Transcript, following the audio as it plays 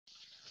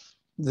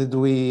Did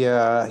we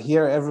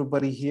hear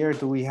everybody here?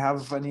 Do we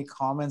have any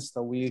comments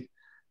that we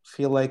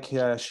feel like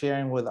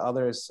sharing with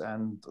others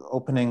and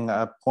opening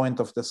a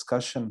point of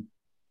discussion?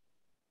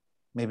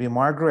 Maybe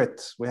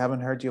Margaret, we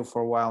haven't heard you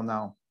for a while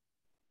now.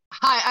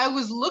 Hi, I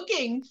was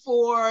looking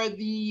for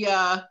the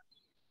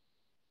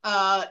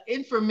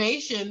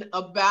information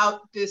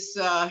about this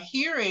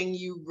hearing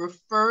you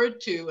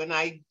referred to, and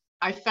I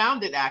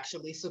found it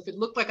actually. So if it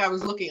looked like I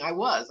was looking, I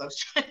was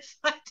trying to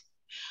find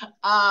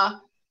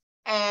it.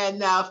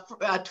 And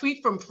a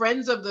tweet from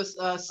Friends of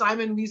the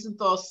Simon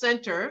Wiesenthal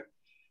Center.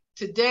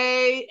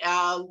 Today,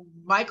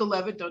 Michael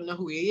Levitt, don't know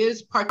who he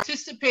is,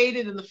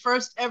 participated in the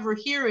first ever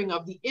hearing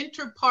of the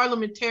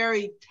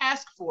Interparliamentary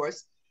Task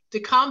Force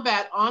to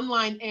Combat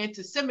Online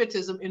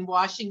Anti-Semitism in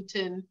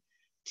Washington,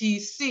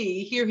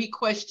 D.C. Here he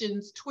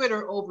questions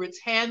Twitter over its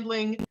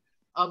handling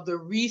of the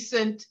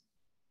recent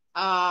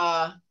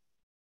Laith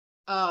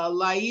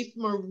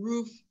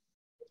Maroof.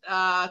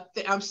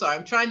 I'm sorry,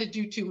 I'm trying to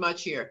do too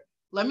much here.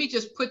 Let me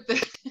just put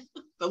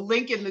the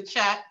link in the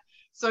chat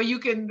so you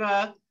can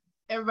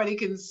everybody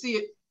can see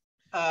it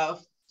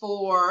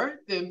for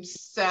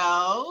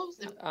themselves.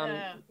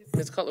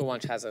 Ms.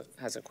 Cutler-Wunsch has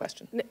a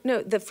question.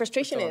 No, the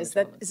frustration is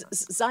that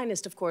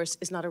Zionist, of course,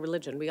 is not a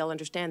religion. We all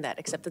understand that,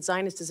 except that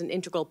Zionist is an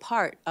integral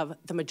part of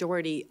the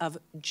majority of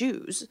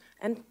Jews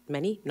and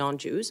many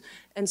non-Jews.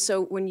 And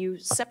so when you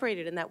separate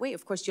it in that way,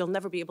 of course, you'll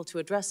never be able to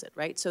address it,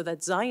 right? So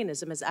that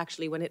Zionism is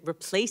actually when it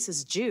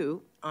replaces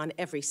Jew on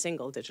every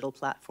single digital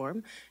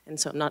platform, and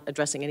so I'm not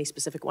addressing any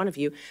specific one of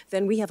you,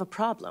 then we have a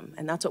problem,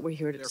 and that's what we're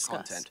here to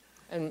discuss. Content.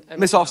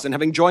 Ms. Austin,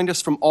 having joined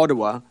us from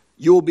Ottawa,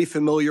 you will be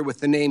familiar with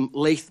the name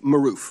Laith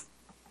Maroof,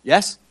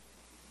 yes?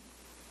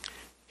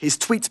 His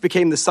tweets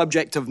became the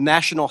subject of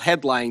national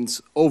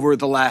headlines over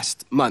the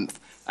last month,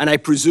 and I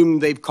presume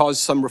they've caused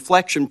some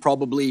reflection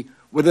probably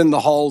within the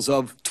halls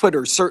of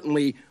Twitter,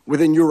 certainly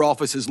within your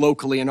offices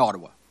locally in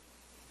Ottawa.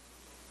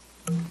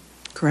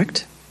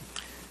 Correct.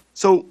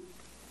 So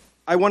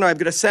I've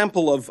got a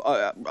sample of,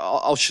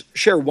 I'll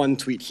share one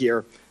tweet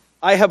here.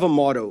 I have a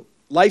motto: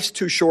 life's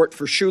too short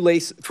for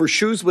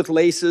shoes with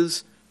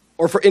laces,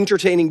 or for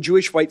entertaining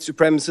Jewish white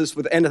supremacists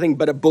with anything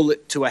but a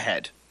bullet to the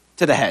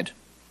head.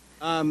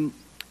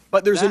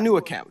 But there's a new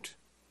account.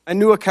 A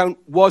new account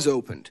was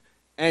opened.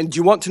 And do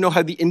you want to know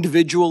how the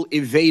individual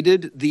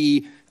evaded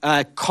the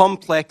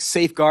complex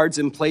safeguards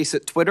in place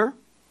at Twitter?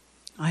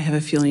 I have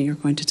a feeling you're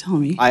going to tell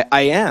me.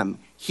 I am.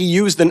 He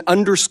used an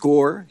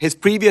underscore. His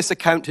previous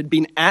account had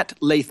been at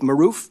Laith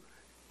Maroof.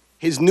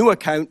 His new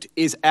account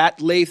is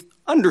at Laith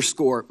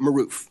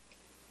 _Maroof.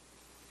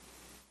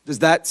 Does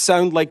that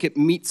sound like it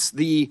meets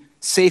the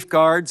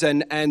safeguards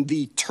and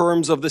the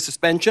terms of the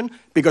suspension?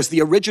 Because the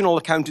original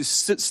account is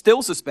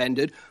still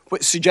suspended,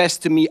 which suggests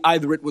to me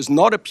either it was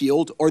not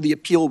appealed or the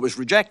appeal was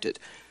rejected.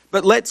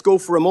 But let's go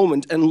for a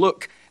moment and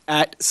look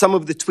at some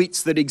of the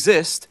tweets that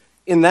exist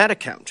in that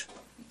account.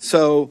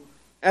 So,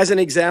 as an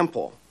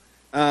example,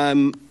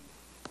 and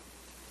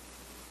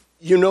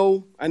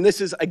this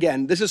is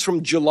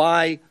from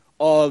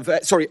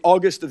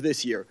August of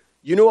this year.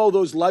 You know all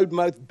those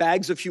loudmouth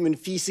bags of human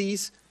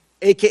feces,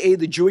 aka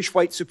the Jewish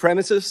white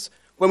supremacists?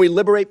 When we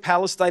liberate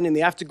Palestine and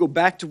they have to go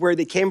back to where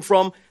they came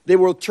from, they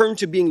will return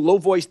to being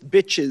low-voiced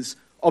bitches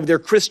of their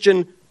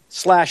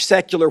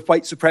Christian/secular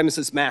white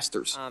supremacist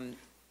masters.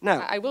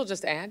 Now, I will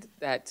just add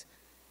that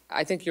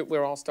I think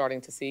we're all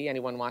starting to see,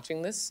 anyone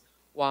watching this,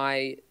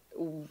 why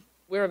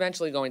we're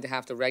eventually going to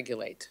have to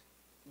regulate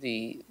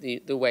the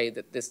way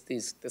that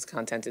this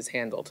content is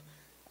handled,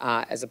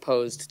 as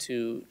opposed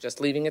to just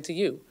leaving it to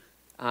you,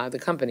 the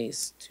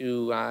companies,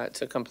 to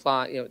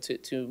comply,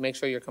 to make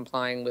sure you're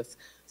complying with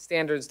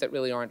standards that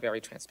really aren't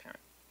very transparent.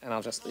 And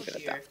I'll just leave it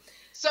at that.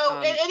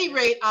 So at any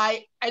rate,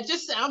 it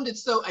just sounded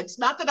so, it's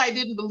not that I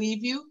didn't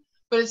believe you,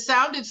 but it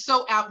sounded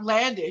so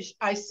outlandish.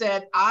 I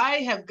said,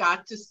 I have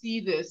got to see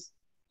this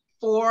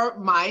for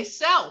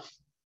myself.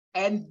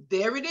 And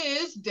there it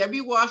is,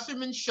 Debbie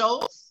Wasserman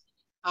Schultz,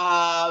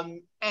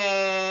 and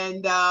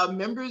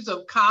members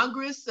of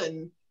Congress,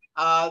 and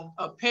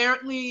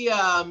apparently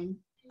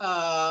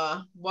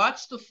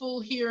watch the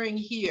full hearing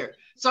here.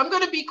 So I'm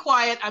going to be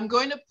quiet. I'm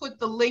going to put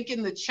the link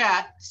in the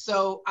chat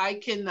so I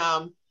can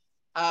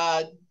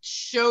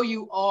show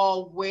you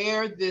all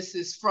where this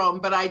is from.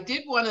 But I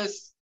did want to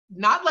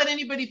not let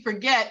anybody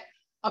forget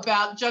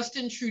about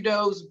Justin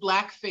Trudeau's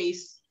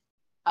blackface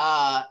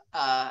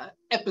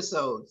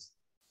episodes.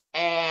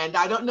 And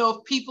I don't know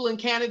if people in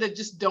Canada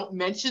just don't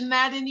mention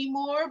that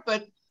anymore,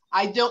 but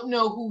I don't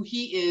know who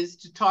he is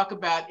to talk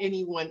about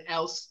anyone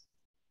else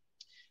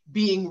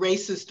being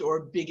racist or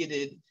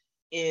bigoted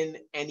in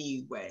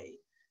any way.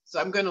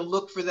 So I'm going to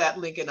look for that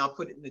link and I'll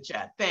put it in the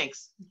chat.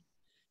 Thanks.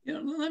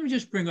 Let me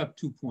just bring up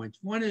 2 points.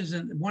 One is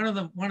one of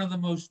the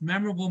most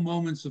memorable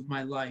moments of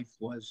my life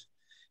was,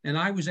 and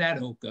I was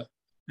at Oka,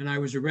 and I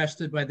was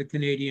arrested by the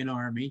Canadian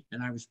Army,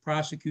 and I was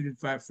prosecuted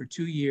for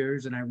 2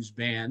 years, and I was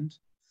banned.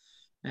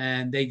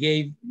 And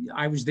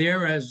I was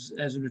there as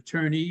an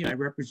attorney. I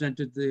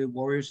represented the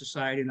Warrior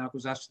Society in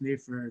Akwesasne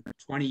for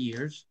 20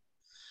 years.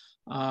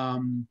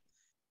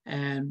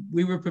 And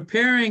we were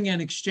preparing an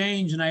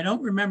exchange, and I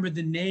don't remember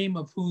the name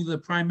of who the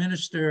prime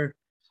minister,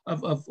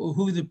 of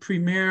who the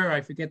premier,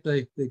 I forget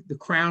the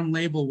crown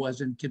label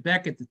was in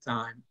Quebec at the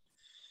time.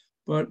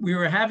 But we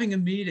were having a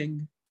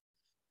meeting,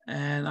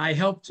 and I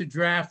helped to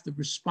draft the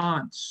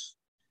response.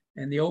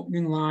 And the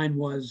opening line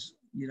was,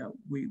 you know,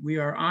 we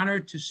are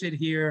honored to sit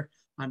here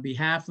on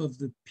behalf of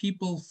the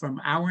people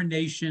from our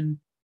nation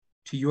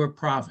to your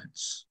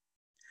province.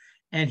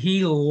 And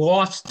he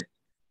lost it.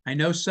 I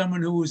know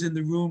someone who was in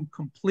the room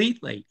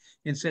completely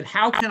and said,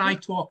 how can I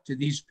talk to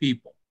these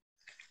people?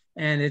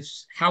 And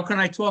it's, how can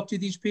I talk to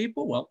these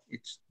people? Well,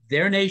 it's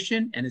their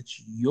nation and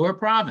it's your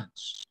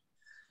province.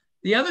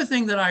 The other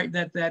thing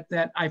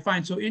that I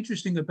find so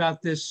interesting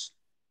about this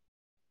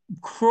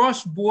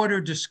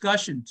cross-border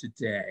discussion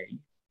today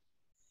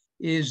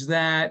is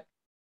that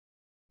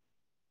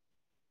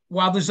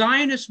while the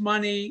Zionist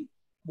money,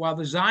 while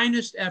the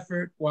Zionist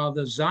effort, while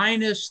the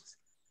Zionist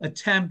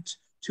attempt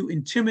to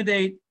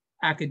intimidate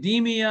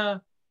academia,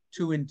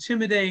 to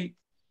intimidate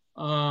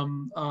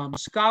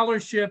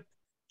scholarship,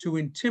 to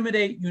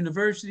intimidate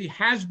university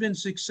has been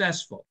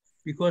successful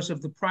because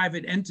of the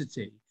private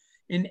entity.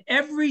 In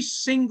every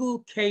single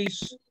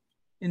case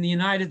in the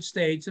United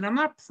States, and I'm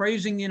not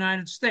praising the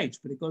United States,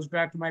 but it goes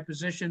back to my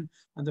position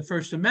on the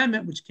First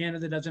Amendment, which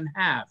Canada doesn't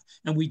have,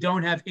 and we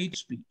don't have hate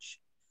speech.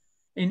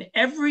 In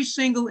every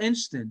single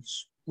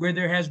instance where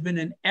there has been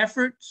an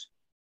effort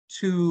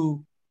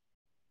to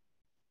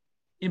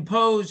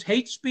impose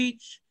hate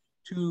speech,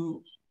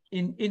 to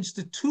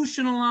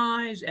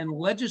institutionalize and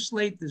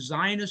legislate the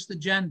Zionist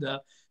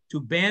agenda, to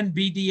ban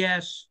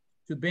BDS,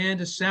 to ban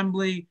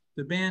assembly,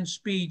 to ban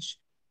speech,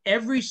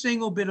 every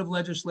single bit of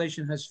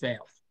legislation has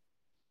failed.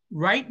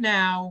 Right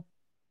now,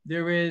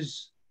 there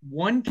is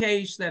one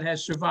case that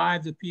has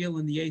survived appeal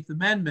in the Eighth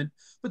Amendment,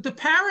 but the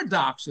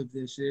paradox of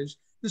this is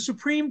the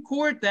Supreme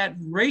Court, that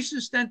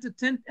racist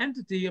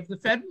entity of the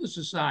Federalist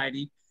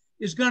Society,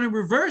 is going to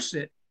reverse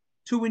it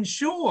to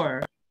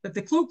ensure that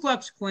the Ku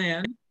Klux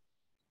Klan,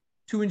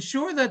 to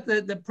ensure that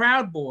the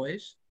Proud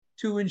Boys,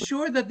 to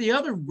ensure that the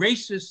other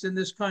racists in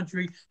this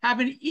country have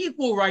an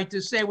equal right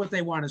to say what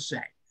they want to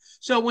say.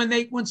 So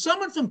when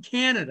someone from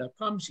Canada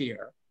comes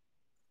here,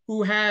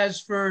 who has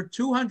for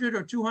 200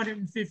 or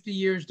 250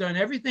 years done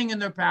everything in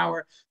their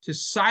power to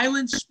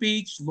silence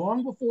speech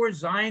long before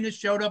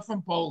Zionists showed up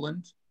from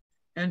Poland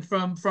and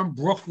from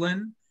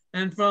Brooklyn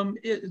and from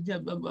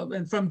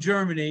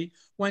Germany,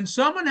 when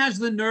someone has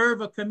the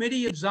nerve, a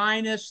committee of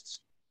Zionists,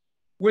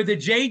 where the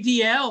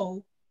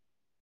JDL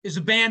is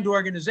a banned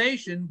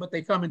organization, but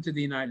they come into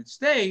the United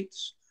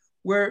States,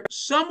 where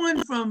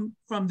someone from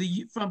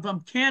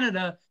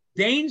Canada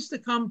deigns to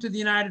come to the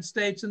United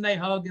States and they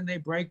hug and they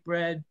break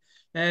bread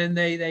and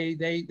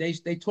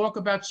they talk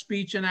about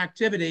speech and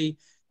activity.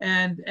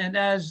 And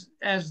as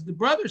the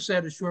brother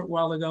said a short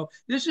while ago,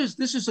 this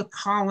is a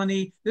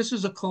colony. This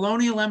is a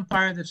colonial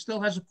empire that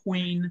still has a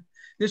queen.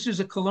 This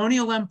is a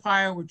colonial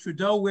empire where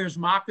Trudeau wears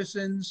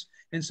moccasins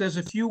and says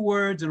a few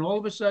words and all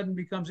of a sudden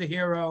becomes a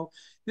hero.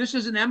 This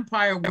is an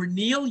empire where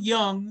Neil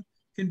Young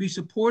can be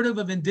supportive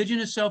of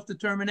indigenous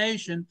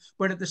self-determination,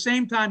 but at the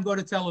same time go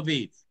to Tel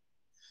Aviv.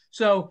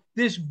 So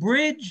this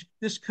bridge,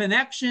 this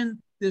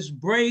connection, this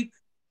break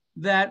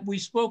that we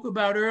spoke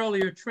about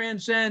earlier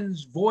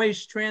transcends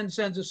voice,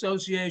 transcends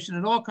association.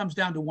 It all comes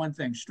down to one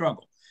thing: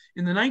 struggle.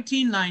 In the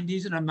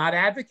 1990s, and I'm not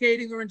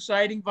advocating or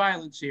inciting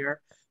violence here,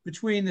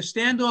 between the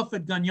standoff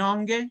at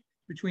Ganyonge,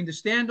 between the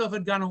standoff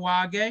at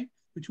Ganawage,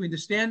 between the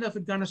standoff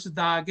at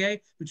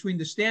Ganasadage, between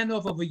the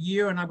standoff of a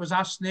year in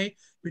Abazasne,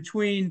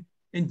 between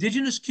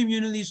indigenous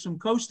communities from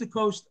coast to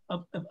coast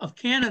of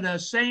Canada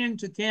saying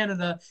to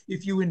Canada,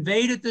 if you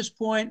invade at this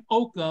point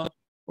Oka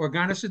or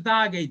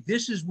Ganasadage,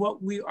 this is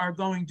what we are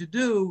going to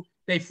do,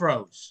 they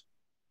froze.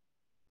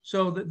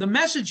 So the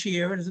message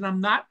here is that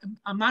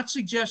I'm not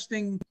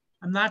suggesting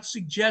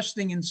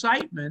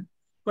incitement,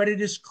 but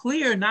it is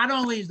clear not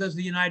only does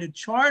the United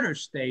Charter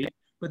state,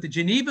 but the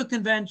Geneva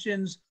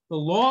Conventions, the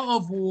law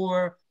of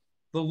war,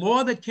 the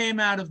law that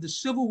came out of the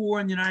Civil War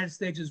in the United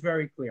States is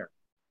very clear.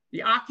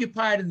 The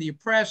occupied and the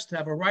oppressed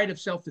have a right of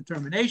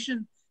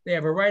self-determination. They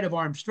have a right of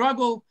armed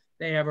struggle.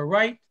 They have a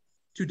right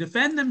to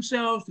defend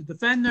themselves, to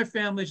defend their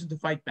families, and to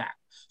fight back.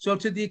 So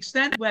to the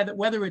extent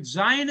whether it's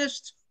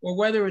Zionists or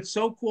whether it's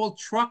so-called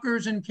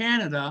truckers in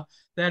Canada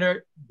that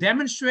are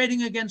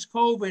demonstrating against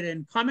COVID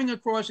and coming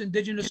across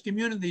indigenous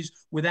communities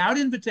without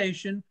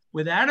invitation,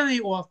 without any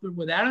offer,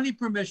 without any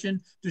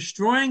permission,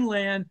 destroying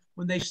land,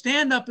 when they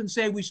stand up and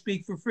say we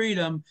speak for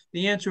freedom,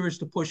 the answer is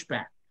to push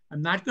back.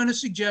 I'm not going to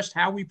suggest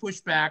how we push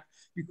back,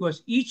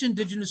 because each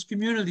indigenous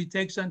community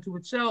takes unto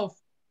itself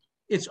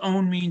its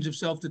own means of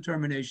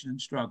self-determination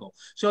and struggle.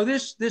 So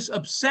this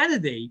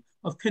obscenity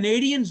of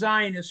Canadian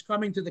Zionists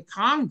coming to the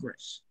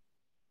Congress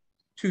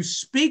to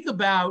speak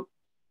about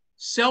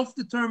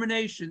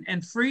self-determination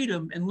and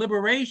freedom and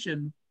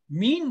liberation,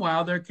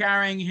 meanwhile, they're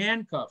carrying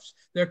handcuffs.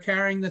 They're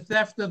carrying the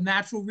theft of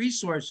natural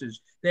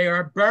resources. They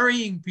are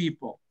burying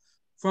people.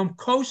 From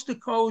coast to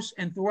coast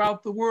and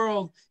throughout the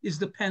world is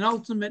the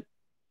penultimate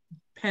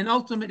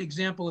penultimate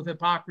example of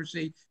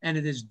hypocrisy, and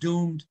it is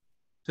doomed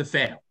to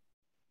fail.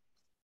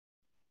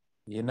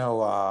 You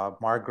know,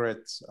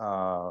 Margaret,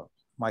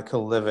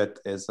 Michael Levitt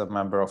is a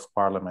member of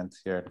parliament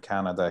here in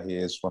Canada. He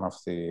is one of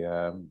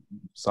the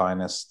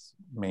Zionist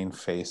main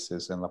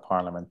faces in the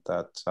parliament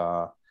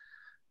that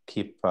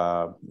keep,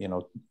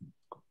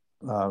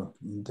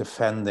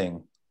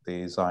 defending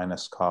the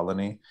Zionist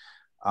colony.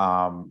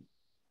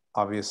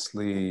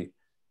 Obviously,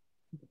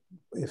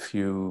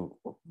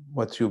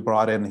 what you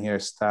brought in here,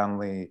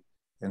 Stanley,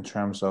 in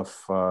terms of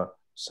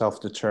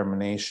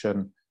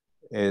self-determination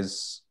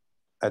is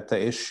at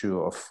the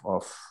issue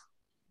of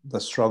the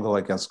struggle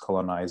against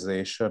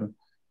colonization,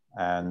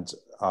 and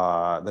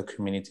the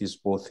communities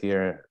both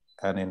here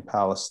and in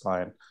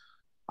Palestine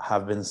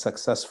have been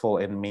successful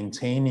in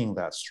maintaining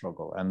that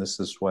struggle. And this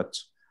is what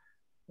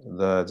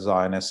the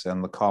Zionists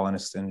and the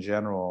colonists in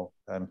general,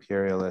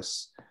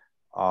 imperialists,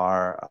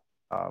 are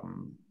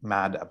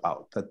mad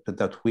about,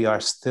 that we are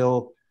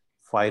still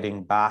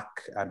fighting back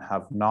and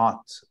have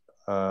not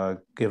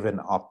given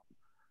up.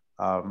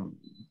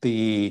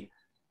 The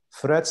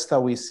threats that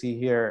we see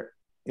here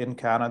in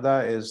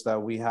Canada is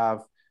that we have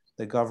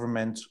the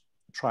government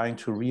trying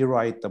to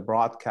rewrite the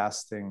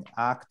Broadcasting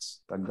Act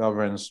that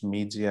governs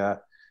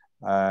media,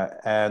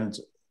 and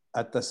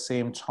at the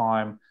same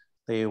time,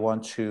 they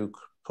want to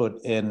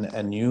put in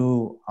a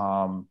new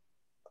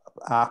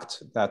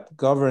act that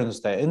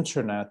governs the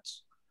internet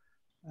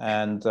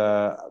and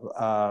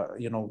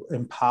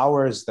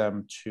empowers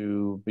them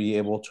to be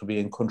able to be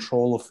in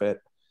control of it.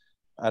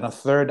 And a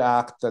third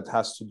act that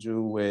has to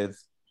do with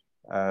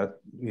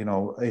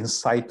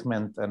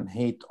incitement and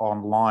hate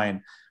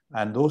online.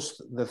 And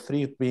the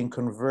three being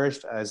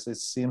converged, as it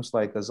seems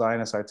like the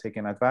Zionists are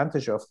taking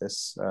advantage of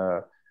this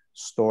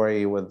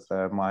story with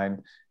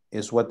mine,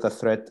 is what the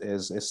threat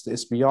is.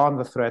 It's beyond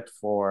the threat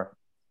for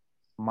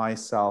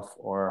myself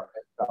or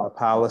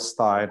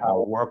Palestine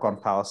or work on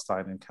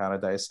Palestine in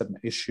Canada. It's an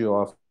issue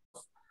of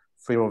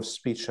freedom of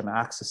speech and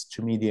access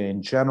to media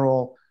in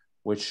general,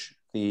 which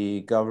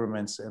the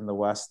governments in the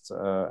West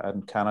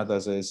and Canada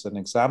is an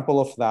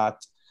example of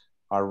that,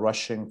 are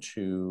rushing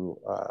to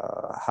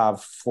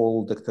have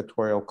full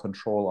dictatorial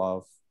control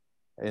of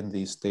in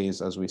these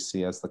days, as we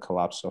see as the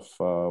collapse of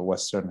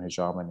Western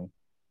hegemony.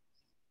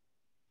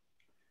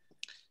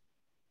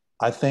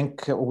 I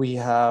think we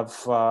have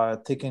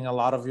taken a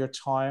lot of your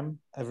time,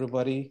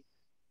 everybody.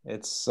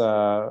 It's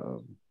I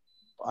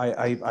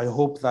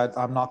hope that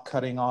I'm not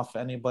cutting off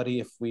anybody.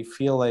 If we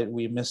feel like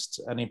we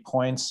missed any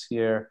points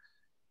here,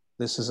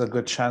 this is a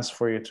good chance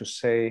for you to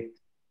say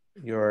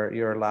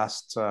your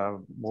last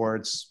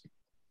words.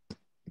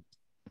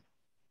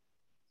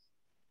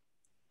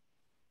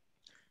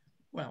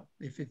 Well,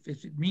 if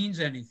it means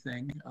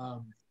anything,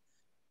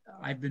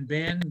 I've been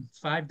banned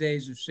 5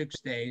 days or 6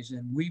 days,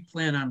 and we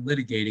plan on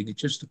litigating.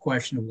 It's just a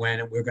question of when,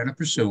 and we're going to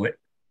pursue it.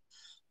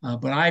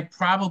 But I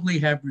probably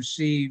have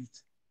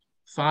received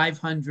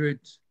 500.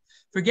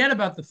 Forget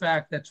about the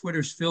fact that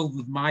Twitter's filled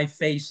with my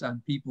face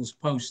on people's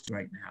posts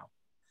right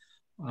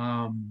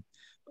now.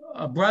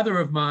 A brother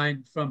of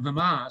mine from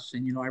Hamas,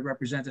 and I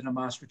represented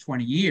Hamas for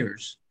 20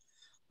 years,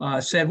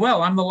 said,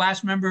 well, I'm the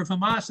last member of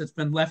Hamas that's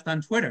been left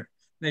on Twitter.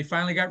 They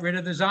finally got rid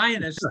of the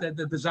Zionists.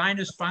 The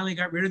Zionists finally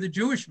got rid of the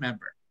Jewish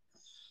member.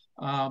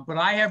 But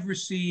I have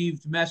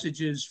received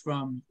messages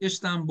from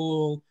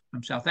Istanbul,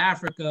 from South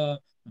Africa,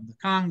 from the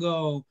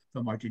Congo,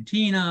 from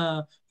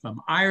Argentina,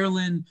 from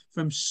Ireland,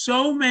 from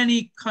so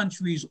many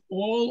countries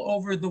all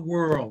over the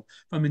world,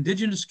 from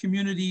indigenous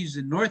communities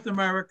in North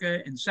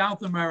America and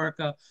South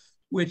America,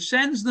 which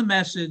sends the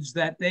message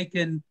that they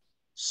can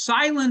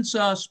silence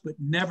us but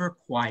never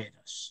quiet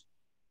us.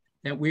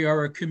 That we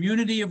are a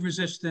community of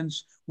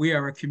resistance, we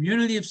are a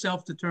community of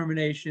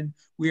self-determination,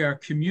 we are a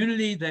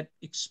community that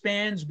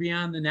expands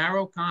beyond the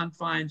narrow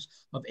confines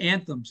of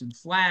anthems and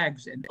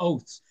flags and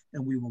oaths,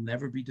 and we will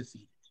never be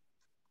defeated.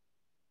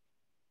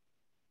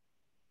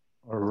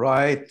 All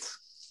right.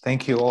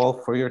 Thank you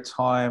all for your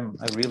time.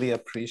 I really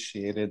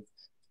appreciate it.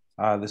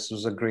 This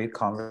was a great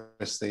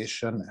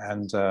conversation,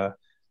 and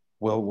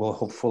we'll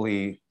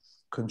hopefully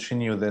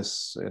continue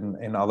this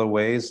in other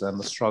ways, and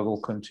the struggle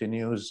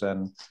continues,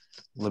 and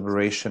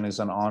liberation is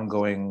an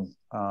ongoing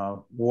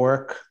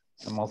work,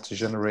 a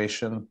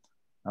multi-generation,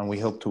 and we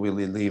hope to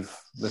really leave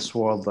this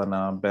world in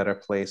a better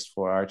place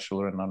for our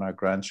children and our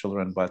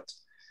grandchildren, but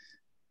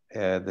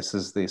this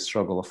is the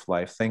struggle of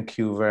life. Thank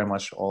you very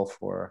much all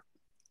for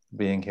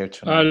being here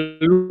tonight.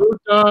 La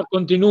lucha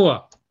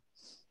continúa.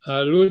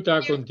 La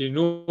lucha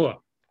continúa.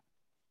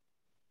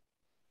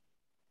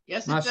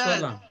 Yes, it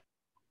does.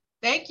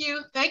 Thank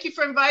you. Thank you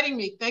for inviting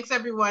me. Thanks,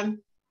 everyone.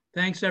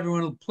 Thanks,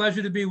 everyone. A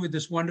pleasure to be with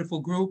this wonderful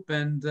group.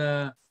 And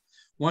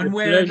one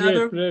way or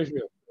another,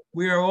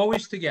 we are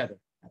always together.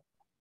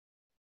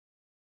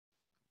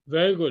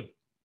 Very good.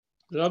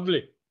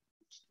 Lovely.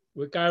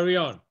 We carry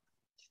on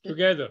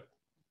together.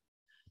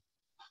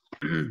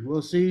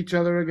 We'll see each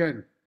other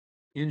again.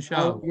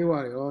 Inshallah.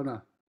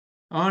 Ona.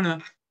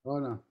 Ona.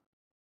 Ona.